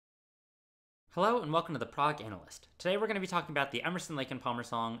Hello and welcome to the Prog Analyst. Today we're going to be talking about the Emerson, Lake and Palmer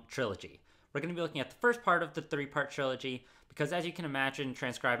song, Trilogy. We're going to be looking at the first part of the three-part trilogy because, as you can imagine,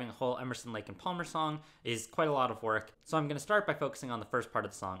 transcribing a whole Emerson, Lake and Palmer song is quite a lot of work, so I'm going to start by focusing on the first part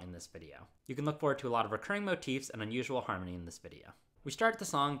of the song in this video. You can look forward to a lot of recurring motifs and unusual harmony in this video. We start the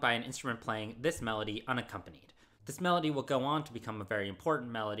song by an instrument playing this melody unaccompanied. This melody will go on to become a very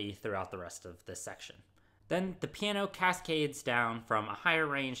important melody throughout the rest of this section. Then the piano cascades down from a higher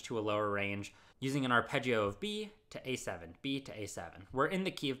range to a lower range using an arpeggio of B to A7, B to A7. We're in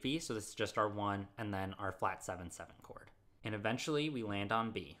the key of B, so this is just our 1 and then our flat 7/7 chord. And eventually we land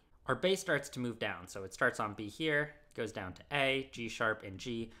on B. Our bass starts to move down, so it starts on B here, goes down to A, G sharp, and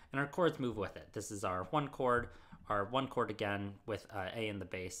G, and our chords move with it. This is our 1 chord again with A in the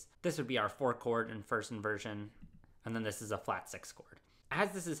bass. This would be our 4 chord in first inversion, and then this is a flat 6 chord.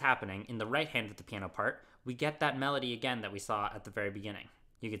 As this is happening, in the right hand of the piano part, we get that melody again that we saw at the very beginning.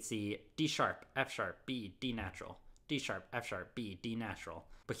 You could see D sharp, F sharp, B, D natural, D sharp, F sharp, B, D natural.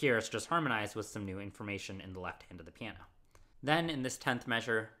 But here it's just harmonized with some new information in the left hand of the piano. Then in this 10th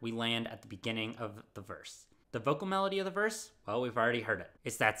measure, we land at the beginning of the verse. The vocal melody of the verse, well, we've already heard it.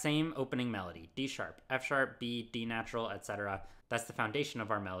 It's that same opening melody, D sharp, F sharp, B, D natural, etc. That's the foundation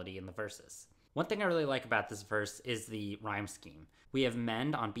of our melody in the verses. One thing I really like about this verse is the rhyme scheme. We have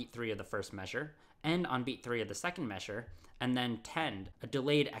mend on beat 3 of the first measure, end on beat 3 of the second measure, and then tend, a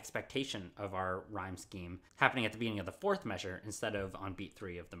delayed expectation of our rhyme scheme, happening at the beginning of the 4th measure instead of on beat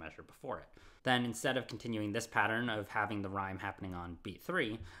 3 of the measure before it. Then instead of continuing this pattern of having the rhyme happening on beat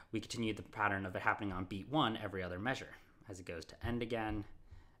 3, we continue the pattern of it happening on beat 1 every other measure, as it goes to end again,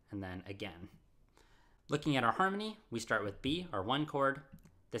 and then again. Looking at our harmony, we start with B, our 1 chord.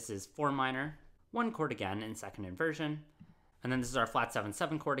 This is 4 minor, 1 chord again in second inversion, and then this is our flat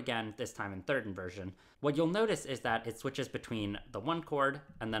 7/7 chord again, this time in third inversion. What you'll notice is that it switches between the 1 chord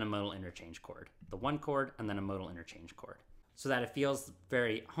and then a modal interchange chord, the 1 chord and then a modal interchange chord, so that it feels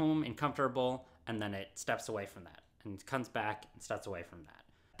very home and comfortable, and then it steps away from that, and comes back and steps away from that.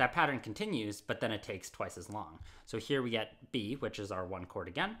 That pattern continues, but then it takes twice as long. So here we get B, which is our 1 chord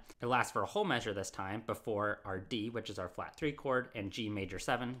again. It lasts for a whole measure this time before our D, which is our flat 3 chord, and G major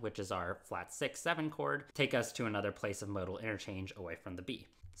 7, which is our flat 6/7 chord, take us to another place of modal interchange away from the B.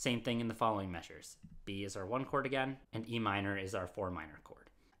 Same thing in the following measures. B is our 1 chord again, and E minor is our 4 minor chord.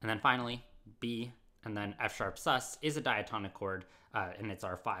 And then finally, B and then F sharp sus is a diatonic chord, and it's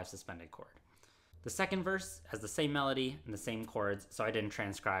our 5 suspended chord. The second verse has the same melody and the same chords, so I didn't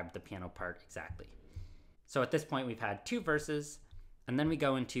transcribe the piano part exactly. So at this point we've had 2 verses, and then we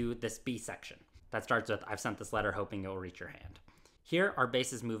go into this B section. That starts with, I've sent this letter hoping it will reach your hand. Here our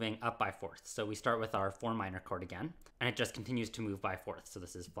bass is moving up by 4ths, so we start with our 4 minor chord again, and it just continues to move by 4ths. So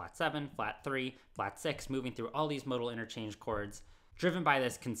this is flat 7, flat 3, flat 6, moving through all these modal interchange chords, driven by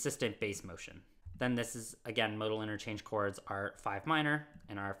this consistent bass motion. Then this is, again, modal interchange chords are 5 minor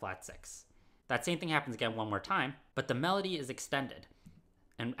and our flat 6. That same thing happens again one more time, but the melody is extended.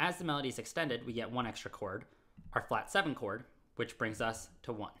 And as the melody is extended, we get 1 extra chord, our flat 7 chord, which brings us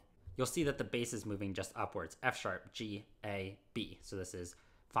to 1. You'll see that the bass is moving just upwards, F sharp, G, A, B. So this is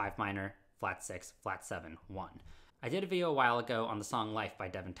 5 minor, flat 6, flat 7, 1. I did a video a while ago on the song Life by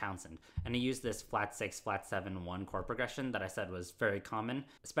Devin Townsend, and I used this flat 6, flat 7, 1 chord progression that I said was very common,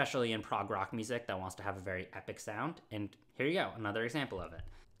 especially in prog rock music that wants to have a very epic sound. And here you go, another example of it.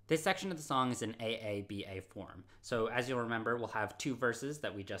 This section of the song is in AA-BA form. So as you'll remember, we'll have 2 verses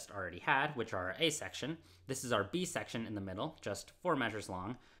that we just already had, which are our A section. This is our B section in the middle, just 4 measures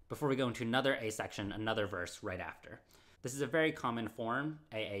long, before we go into another A section, another verse right after. This is a very common form,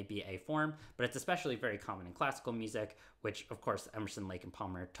 AA-BA form, but it's especially very common in classical music, which of course Emerson, Lake and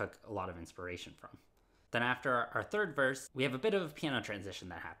Palmer took a lot of inspiration from. Then after our third verse, we have a bit of a piano transition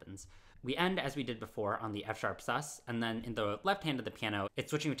that happens. We end, as we did before, on the F sharp sus, and then in the left hand of the piano, it's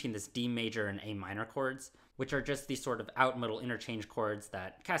switching between this D major and A minor chords, which are just these sort of out modal interchange chords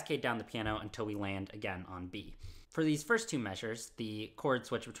that cascade down the piano until we land again on B. For these first 2 measures, the chords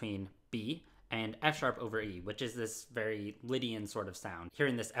switch between B and F sharp over E, which is this very Lydian sort of sound,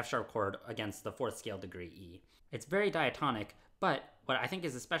 hearing this F sharp chord against the 4th scale degree E. It's very diatonic, but what I think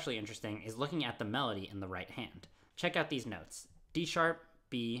is especially interesting is looking at the melody in the right hand. Check out these notes. D sharp,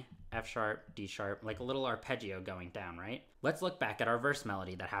 B, F sharp, D sharp, like a little arpeggio going down, right? Let's look back at our verse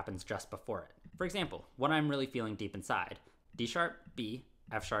melody that happens just before it. For example, what I'm really feeling deep inside, D sharp, B,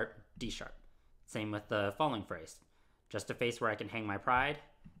 F sharp, D sharp. Same with the following phrase. Just a face where I can hang my pride,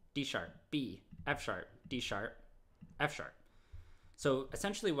 D sharp, B, F sharp, D sharp, F sharp. So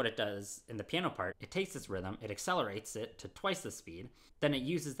essentially what it does in the piano part, it takes this rhythm, it accelerates it to twice the speed, then it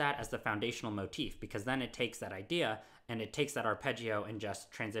uses that as the foundational motif, because then it takes that idea and it takes that arpeggio and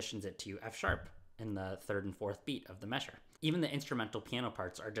just transitions it to F sharp in the third and fourth beat of the measure. Even the instrumental piano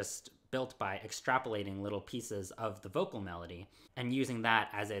parts are just built by extrapolating little pieces of the vocal melody and using that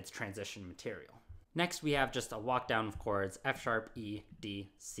as its transition material. Next, we have just a walk down of chords F sharp, E,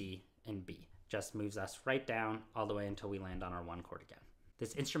 D, C, and B. Just moves us right down all the way until we land on our one chord again.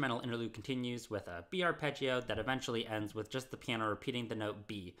 This instrumental interlude continues with a B arpeggio that eventually ends with just the piano repeating the note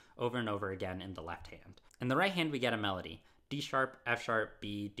B over and over again in the left hand. In the right hand, we get a melody. D sharp, F sharp,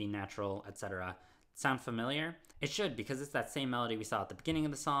 B, D natural, etc. Sound familiar? It should, because it's that same melody we saw at the beginning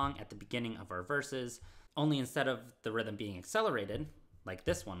of the song, at the beginning of our verses, only instead of the rhythm being accelerated, like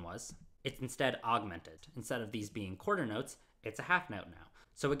this one was, it's instead augmented. Instead of these being quarter notes, it's a half note now.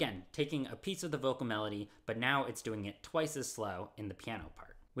 So again, taking a piece of the vocal melody, but now it's doing it twice as slow in the piano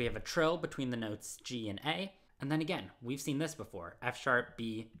part. We have a trill between the notes G and A, and then again, we've seen this before. F sharp,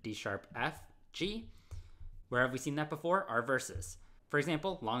 B, D sharp, F, G. Where have we seen that before? Our verses. For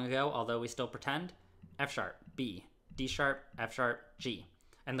example, long ago, although we still pretend, F sharp, B, D sharp, F sharp, G.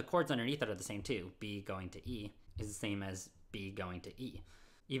 And the chords underneath it are the same too. B going to E is the same as B going to E.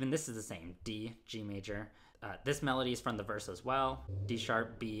 Even this is the same, D, G major. This melody is from the verse as well. D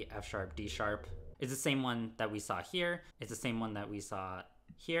sharp, B, F sharp, D sharp. It's the same one that we saw here. It's the same one that we saw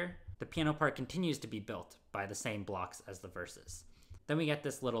here. The piano part continues to be built by the same blocks as the verses. Then we get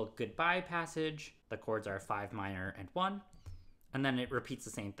this little goodbye passage. The chords are 5 minor and 1. And then it repeats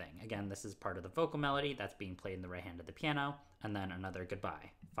the same thing. Again, this is part of the vocal melody that's being played in the right hand of the piano. And then another goodbye,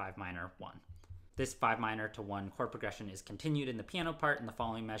 5 minor, 1. This 5 minor to 1 chord progression is continued in the piano part in the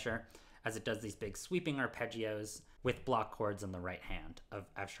following measure, as it does these big sweeping arpeggios with block chords in the right hand of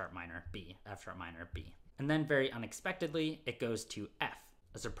F sharp minor, B, F sharp minor, B. And then very unexpectedly, it goes to F,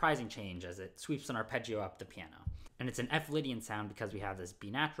 a surprising change as it sweeps an arpeggio up the piano. And it's an F Lydian sound because we have this B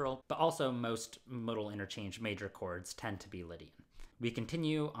natural, but also most modal interchange major chords tend to be Lydian. We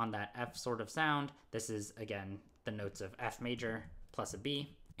continue on that F sort of sound. This is, again, the notes of F major plus a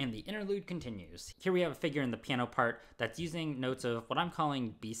B. And the interlude continues. Here we have a figure in the piano part that's using notes of what I'm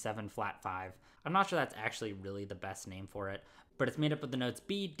calling B7 flat 5. I'm not sure that's actually really the best name for it, but it's made up of the notes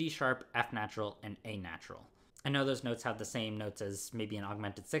B, D sharp, F natural, and A natural. I know those notes have the same notes as maybe an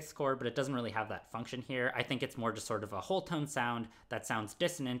augmented sixth chord, but it doesn't really have that function here. I think it's more just sort of a whole tone sound that sounds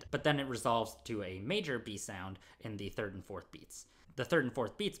dissonant, but then it resolves to a major B sound in the third and fourth beats. The third and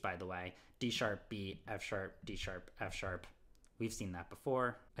fourth beats, by the way, D sharp, B, F sharp, D sharp, F sharp. We've seen that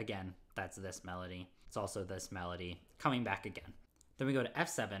before. Again, that's this melody. It's also this melody coming back again. Then we go to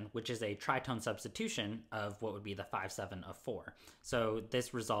F7, which is a tritone substitution of what would be the 5-7 of 4. So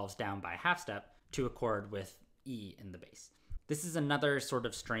this resolves down by a half step to a chord with E in the bass. This is another sort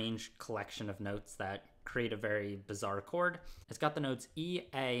of strange collection of notes that create a very bizarre chord. It's got the notes E,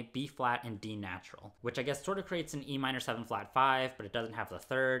 A, B flat, and D natural, which I guess sort of creates an E minor 7 flat 5, but it doesn't have the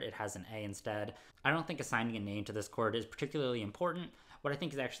third, it has an A instead. I don't think assigning a name to this chord is particularly important. What I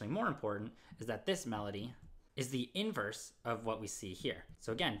think is actually more important is that this melody is the inverse of what we see here.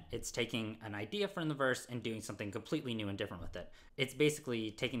 So again, it's taking an idea from the verse and doing something completely new and different with it. It's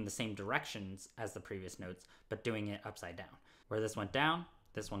basically taking the same directions as the previous notes, but doing it upside down. Where this went down,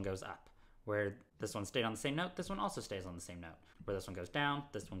 this one goes up. Where this one stayed on the same note, this one also stays on the same note. Where this one goes down,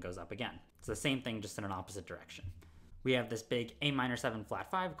 this one goes up again. It's the same thing, just in an opposite direction. We have this big A minor 7 flat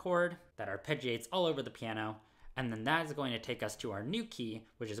 5 chord that arpeggiates all over the piano, and then that is going to take us to our new key,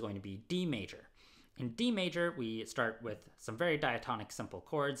 which is going to be D major. In D major, we start with some very diatonic simple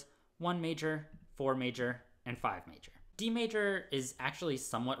chords, 1 major, 4 major, and 5 major. D major is actually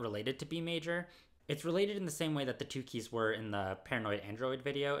somewhat related to B major. It's related in the same way that the two keys were in the Paranoid Android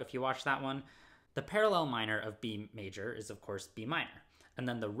video, if you watch that one. The parallel minor of B major is, of course, B minor. And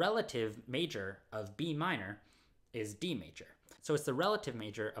then the relative major of B minor is D major. So it's the relative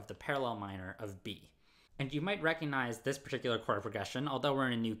major of the parallel minor of B. And you might recognize this particular chord progression. Although we're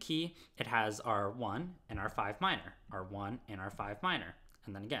in a new key, it has our 1 and our 5 minor, our 1 and our 5 minor.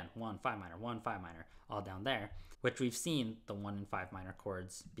 And then again, 1, 5 minor, 1, 5 minor, all down there, which we've seen the 1 and 5 minor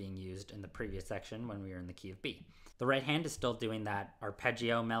chords being used in the previous section when we were in the key of B. The right hand is still doing that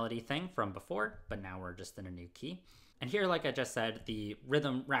arpeggio melody thing from before, but now we're just in a new key. And here, like I just said, the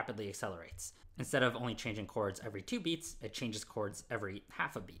rhythm rapidly accelerates. Instead of only changing chords every 2 beats, it changes chords every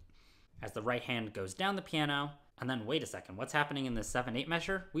half a beat. As the right hand goes down the piano, and then wait a second, what's happening in this 7-8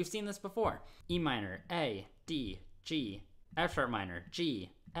 measure? We've seen this before. E minor, A, D, G, F sharp minor,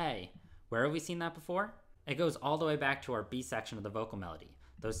 G, A. Where have we seen that before? It goes all the way back to our B section of the vocal melody.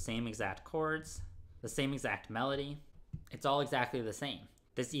 Those same exact chords, the same exact melody, it's all exactly the same.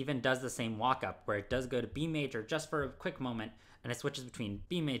 This even does the same walk up where it does go to B major just for a quick moment, and it switches between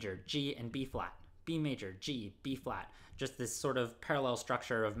B major, G, and B flat. B major, G, B flat, just this sort of parallel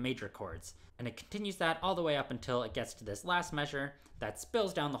structure of major chords. And it continues that all the way up until it gets to this last measure that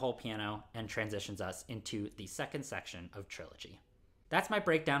spills down the whole piano and transitions us into the second section of Trilogy. That's my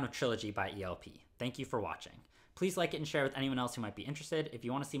breakdown of Trilogy by ELP. Thank you for watching. Please like it and share with anyone else who might be interested. If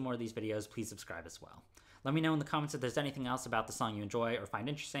you want to see more of these videos, please subscribe as well. Let me know in the comments if there's anything else about the song you enjoy or find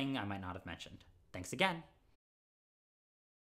interesting I might not have mentioned. Thanks again!